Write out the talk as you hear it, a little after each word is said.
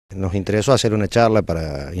Nos interesó hacer una charla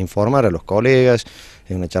para informar a los colegas,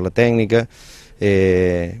 una charla técnica,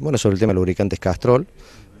 bueno, sobre el tema de lubricantes Castrol.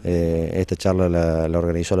 Esta charla la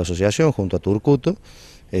organizó la asociación junto a Turcuto,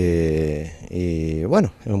 y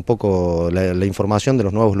bueno, un poco la información de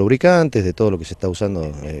los nuevos lubricantes, de todo lo que se está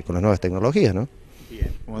usando con las nuevas tecnologías, ¿no? Bien.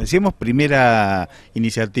 Como decíamos, primera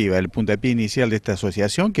iniciativa, el puntapié inicial de esta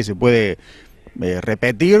asociación que se puede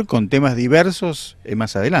repetir con temas diversos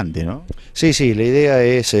más adelante, ¿no? Sí, la idea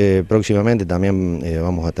es próximamente también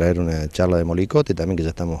vamos a traer una charla de molicote, también que ya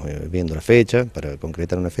estamos viendo la fecha, para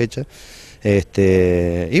concretar una fecha.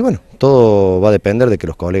 Y bueno, todo va a depender de que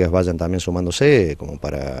los colegas vayan también sumándose como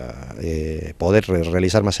para poder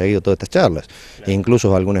realizar más seguido todas estas charlas, claro. E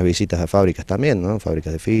incluso algunas visitas a fábricas también, ¿no?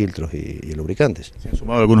 Fábricas de filtros y lubricantes. ¿Se han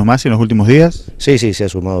sumado algunos más en los últimos días? Sí, se ha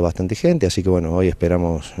sumado bastante gente, así que bueno, hoy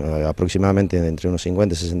esperamos aproximadamente entre unos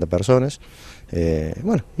 50 y 60 personas.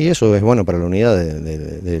 Bueno, y eso es bueno para la unidad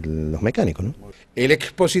de los mecánicos, ¿no? El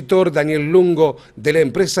expositor Daniel Lungo de la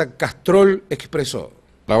empresa Castrol expresó: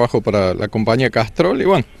 trabajo para la compañía Castrol y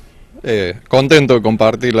bueno, contento de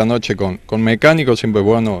compartir la noche con mecánicos. Siempre es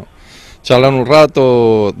bueno charlar un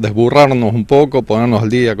rato, desburrarnos un poco, ponernos al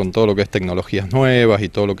día con todo lo que es tecnologías nuevas y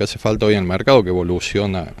todo lo que hace falta hoy en el mercado, que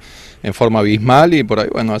evoluciona en forma abismal, y por ahí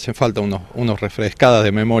bueno, hacen falta unos refrescadas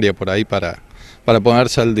de memoria por ahí para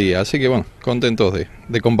ponerse al día. Así que bueno, contentos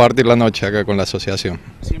de compartir la noche acá con la asociación.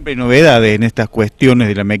 Siempre hay novedades en estas cuestiones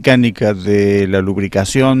de la mecánica, de la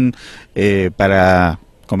lubricación, para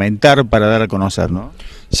comentar, para dar a conocer, ¿no?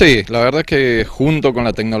 Sí, la verdad es que junto con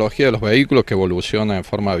la tecnología de los vehículos, que evoluciona en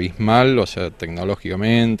forma abismal, o sea,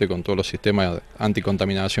 tecnológicamente, con todos los sistemas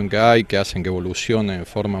anticontaminación que hay, que hacen que evolucione en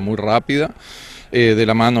forma muy rápida, de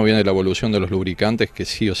la mano viene la evolución de los lubricantes, que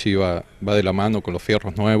sí o sí va de la mano con los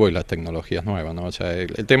fierros nuevos y las tecnologías nuevas, ¿no? O sea,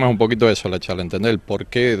 el tema es un poquito eso, la charla, entender el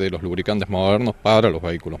porqué de los lubricantes modernos para los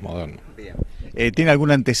vehículos modernos. Bien. ¿Tiene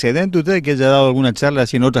algún antecedente usted que haya dado alguna charla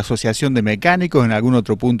así en otra asociación de mecánicos, en algún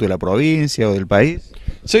otro punto de la provincia o del país?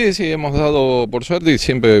 Sí, hemos dado, por suerte, y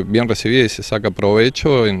siempre bien recibida y se saca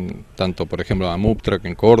provecho, en tanto por ejemplo a MUPTRAC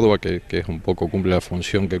en Córdoba, que es un poco cumple la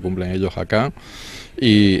función que cumplen ellos acá,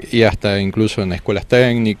 y hasta incluso en escuelas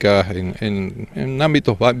técnicas, en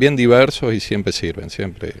ámbitos bien diversos, y siempre sirven,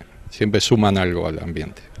 siempre suman algo al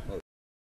ambiente.